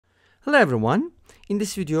Hello everyone. In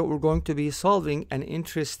this video we're going to be solving an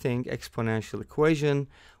interesting exponential equation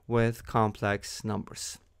with complex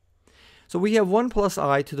numbers. So we have 1 plus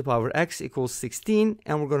I to the power x equals 16,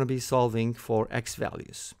 and we're going to be solving for x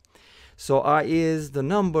values. So I is the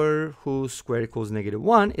number whose square equals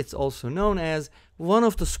 -1. It's also known as one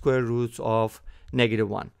of the square roots of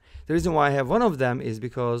 -1. The reason why I have one of them is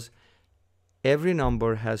because every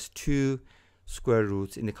number has two square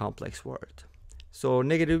roots in the complex word. So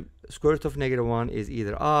square root of -1 is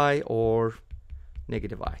either I or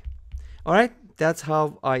 -I. All right, that's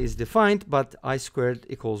how I is defined, but I squared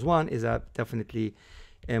equals 1 is definitely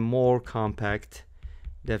a more compact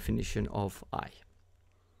definition of I.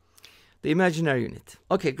 The imaginary unit.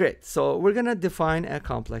 Okay, great. So we're going to define a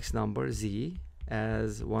complex number z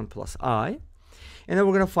as 1 plus I, and then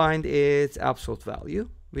we're going to find its absolute value,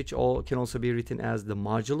 which can also be written as the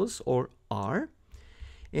modulus or R.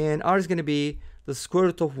 And R is going to be the square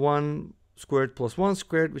root of 1 squared plus 1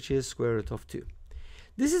 squared, which is square root of 2.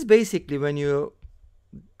 This is basically when you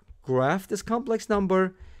graph this complex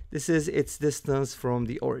number, this is its distance from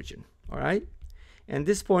the origin. All right. And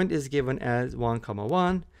this point is given as 1,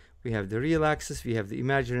 1. We have the real axis, we have the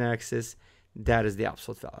imaginary axis. That is the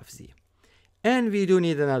absolute value of z. And we do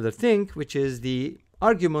need another thing, which is the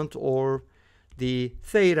argument or the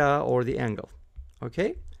theta or the angle.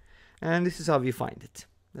 Okay. And this is how we find it.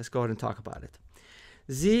 Let's go ahead and talk about it.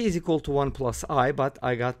 Z is equal to 1 plus I, but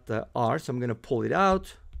I got the R, so I'm going to pull it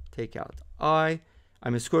out, take out I.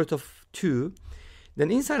 I'm a square root of 2.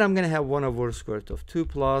 Then inside I'm going to have 1 over square root of 2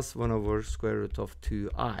 plus 1 over square root of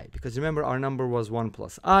 2i. Because remember, our number was 1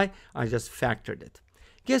 plus I just factored it.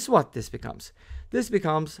 Guess what this becomes? This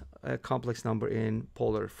becomes a complex number in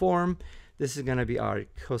polar form. This is going to be our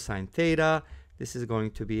cosine theta. This is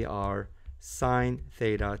going to be our sine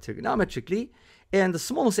theta trigonometrically. And the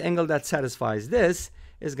smallest angle that satisfies this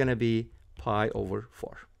is going to be pi over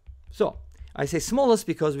 4. So I say smallest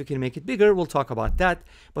because we can make it bigger. We'll talk about that.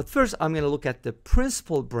 But first, I'm going to look at the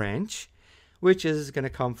principal branch, which is going to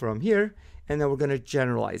come from here. And then we're going to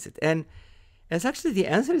generalize it. And it's actually, the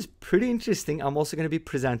answer is pretty interesting. I'm also going to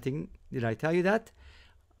be presenting, did I tell you that?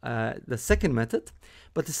 The second method.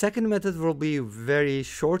 But the second method will be very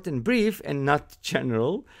short and brief and not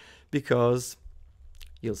general, because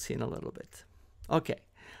you'll see in a little bit. Okay,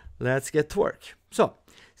 let's get to work. So,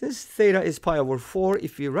 since theta is pi over 4,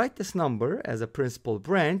 if we write this number as a principal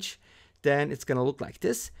branch, then it's going to look like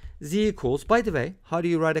this. Z equals, by the way, how do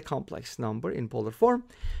you write a complex number in polar form?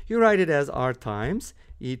 You write it as R times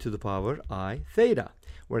e to the power I theta,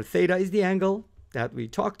 where theta is the angle that we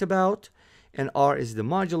talked about, and R is the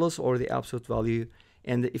modulus or the absolute value.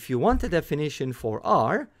 And if you want a definition for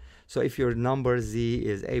R, so if your number Z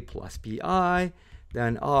is A plus BI,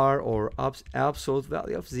 then R, or absolute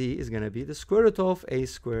value of Z, is going to be the square root of A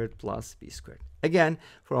squared plus B squared. Again,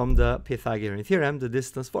 from the Pythagorean theorem, the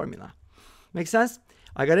distance formula. Make sense?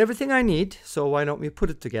 I got everything I need, so why don't we put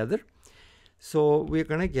it together? So we're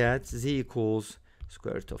going to get Z equals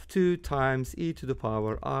square root of 2 times e to the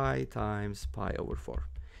power I times pi over 4.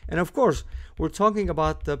 And of course, we're talking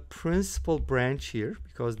about the principal branch here,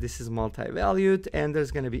 because this is multi-valued, and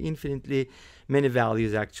there's going to be infinitely many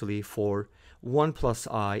values actually for 1 plus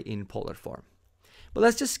I in polar form. But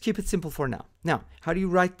let's just keep it simple for now. Now, how do you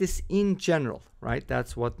write this in general, right?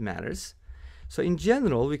 That's what matters. So in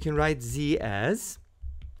general, we can write Z as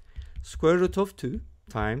square root of 2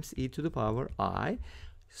 times e to the power I.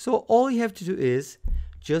 So all you have to do is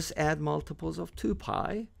just add multiples of 2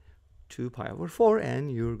 pi over 4,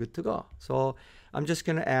 and you're good to go. So I'm just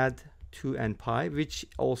going to add 2 and pi, which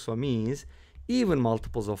also means even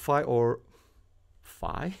multiples of phi, or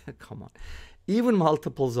phi, come on, even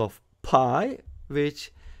multiples of pi,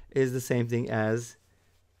 which is the same thing as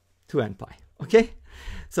 2 and pi. Okay,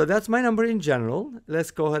 so that's my number in general.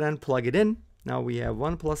 Let's go ahead and plug it in. Now we have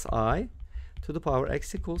 1 plus I to the power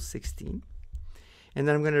x equals 16. And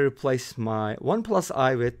then I'm going to replace my 1 plus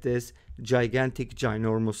I with this gigantic,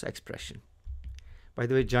 ginormous expression. By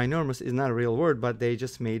the way, ginormous is not a real word, but they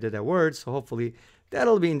just made it a word. So hopefully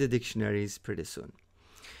that'll be in the dictionaries pretty soon.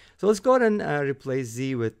 So let's go ahead and replace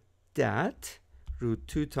Z with that. Root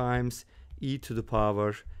 2 times e to the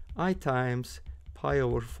power I times pi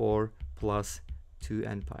over 4 plus 2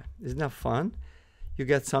 and pi. Isn't that fun? You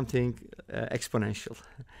get something exponential.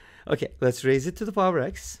 Okay, let's raise it to the power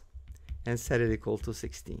x and set it equal to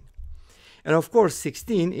 16. And of course,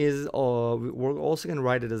 16 is, we're also going to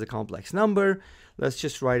write it as a complex number. Let's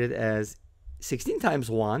just write it as 16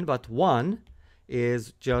 times 1, but 1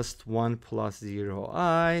 is just 1 plus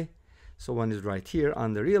 0i. So 1 is right here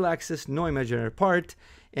on the real axis, no imaginary part,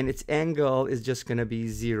 and its angle is just going to be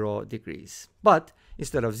 0 degrees. But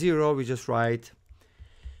Instead of 0, we just write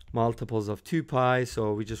multiples of 2 pi,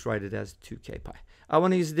 so we just write it as 2k pi. I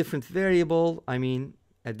want to use a different variable, I mean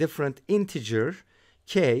a different integer,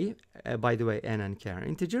 k, by the way, n and k are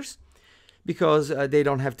integers, because they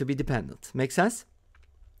don't have to be dependent. Make sense?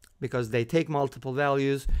 Because they take multiple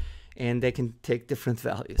values and they can take different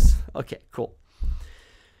values. Okay, cool.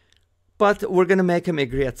 But we're going to make them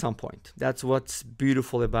agree at some point. That's what's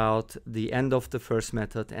beautiful about the end of the first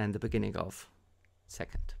method and the beginning of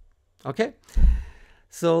second. Okay?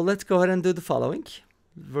 So let's go ahead and do the following.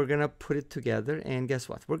 We're going to put it together, and guess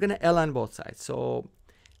what? We're going to ln both sides. So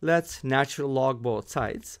let's natural log both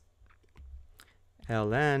sides.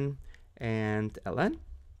 ln and ln.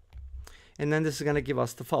 And then this is going to give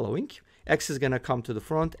us the following. X is going to come to the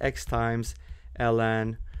front. X times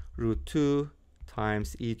ln root 2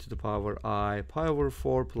 times e to the power I pi over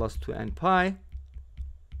 4 plus 2n pi.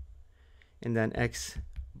 And then x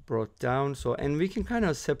brought down. So, and we can kind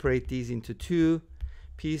of separate these into two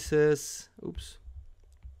pieces. Oops.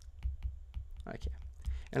 Okay.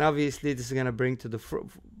 And obviously this is going to bring to the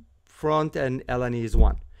front, and ln is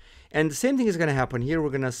 1. And the same thing is going to happen here. We're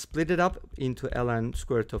going to split it up into ln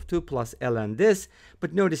square root of 2 plus ln this.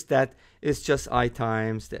 But notice that it's just I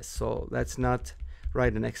times this. So let's not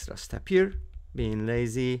write an extra step here. Being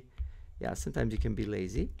lazy. Yeah, sometimes you can be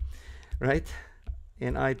lazy, right?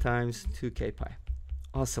 And I times 2k pi.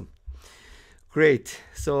 Awesome. Great.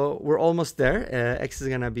 So we're almost there. X is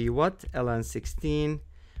going to be what? ln 16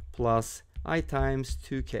 plus I times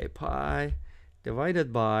 2k pi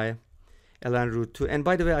divided by ln root 2. And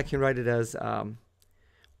by the way, I can write it as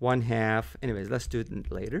 1/2. Anyways, let's do it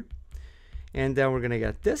later. And then we're going to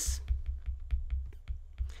get this.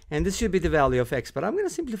 And this should be the value of x, but I'm going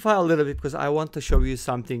to simplify a little bit because I want to show you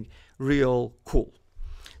something real cool.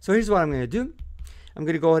 So here's what I'm going to do. I'm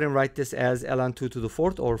going to go ahead and write this as ln 2 to the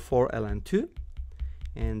 4th, or 4 ln 2.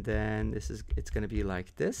 And then it's going to be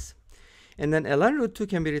like this. And then ln root 2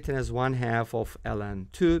 can be written as 1/2 of ln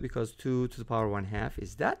 2, because 2 to the power 1/2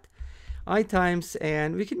 is that. I times,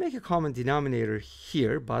 and we can make a common denominator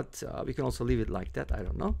here, but we can also leave it like that. I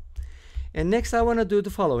don't know. And next I want to do the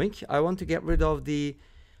following. I want to get rid of the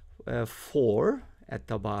 4 at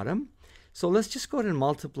the bottom. So let's just go ahead and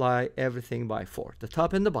multiply everything by 4. The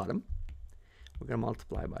top and the bottom. We're going to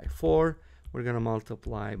multiply by 4. We're going to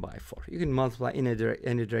multiply by 4. You can multiply in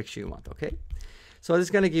any direction you want, okay? So this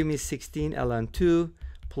is going to give me 16 ln 2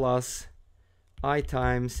 plus I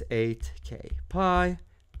times 8k pi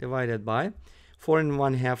divided by 4 and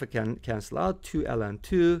 1/2 can cancel out, 2 ln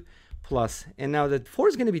 2 plus, and now that 4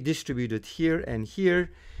 is going to be distributed here and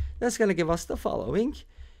here, that's going to give us the following.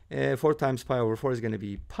 4 times pi over 4 is going to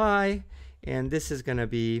be pi, and this is going to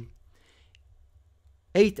be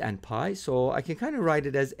 8n pi. So I can kind of write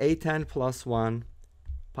it as 8n plus 1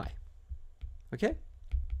 pi. Okay,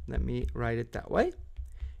 let me write it that way.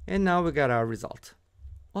 And now we got our result.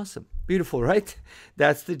 Awesome, beautiful, right?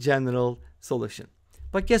 That's the general solution.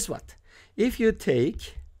 But guess what? If you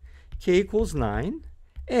take k equals 9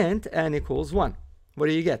 and n equals 1, what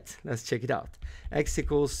do you get? Let's check it out. X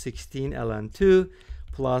equals 16 ln 2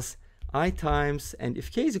 plus I times, and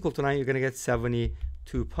if k is equal to 9, you're going to get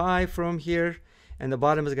 72 pi from here. And the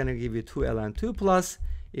bottom is going to give you 2 ln 2 plus,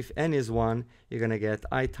 if n is 1, you're going to get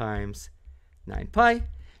I times 9 pi.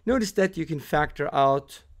 Notice that you can factor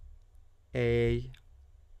out a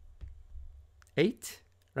 8,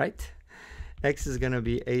 right? X is going to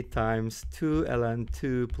be 8 times 2 ln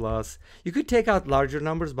 2 plus, you could take out larger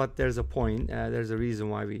numbers, but there's a point, there's a reason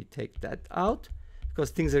why we take that out,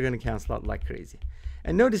 because things are going to cancel out like crazy.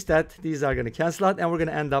 And notice that these are going to cancel out, and we're going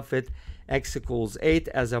to end up with x equals 8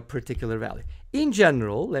 as a particular value. In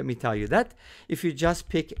general, let me tell you that if you just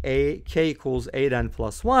pick k equals 8n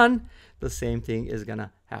plus 1, the same thing is going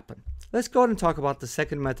to happen. Let's go ahead and talk about the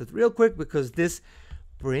second method real quick, because this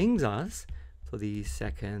brings us to the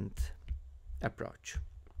second approach.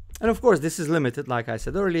 And of course, this is limited, like I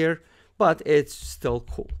said earlier, but it's still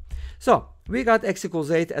cool. So we got x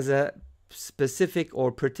equals 8 as a specific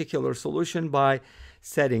or particular solution by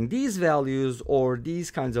setting these values or these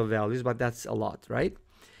kinds of values, but that's a lot, right?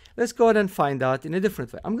 Let's go ahead and find out in a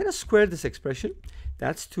different way. I'm going to square this expression.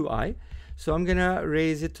 That's 2i. So I'm going to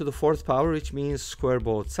raise it to the 4th power, which means square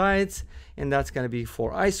both sides. And that's going to be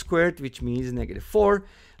 4i squared, which means -4.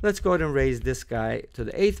 Let's go ahead and raise this guy to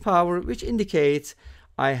the 8th power, which indicates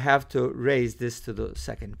I have to raise this to the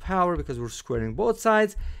 2nd power because we're squaring both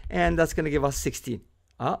sides. And that's going to give us 16.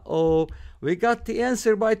 Uh-oh, we got the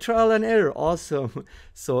answer by trial and error. Awesome.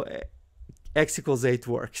 So x equals 8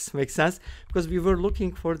 works. Makes sense? Because we were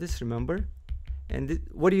looking for this, remember? And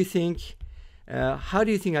what do you think? How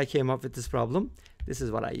do you think I came up with this problem? This is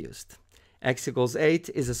what I used. x equals 8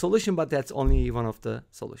 is a solution, but that's only one of the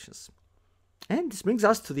solutions. And this brings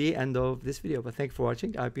us to the end of this video. But thank you for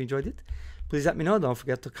watching. I hope you enjoyed it. Please let me know. Don't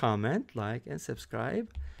forget to comment, like, and subscribe.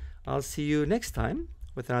 I'll see you next time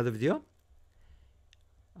with another video.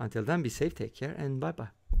 Until then, be safe, take care, and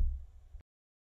bye-bye.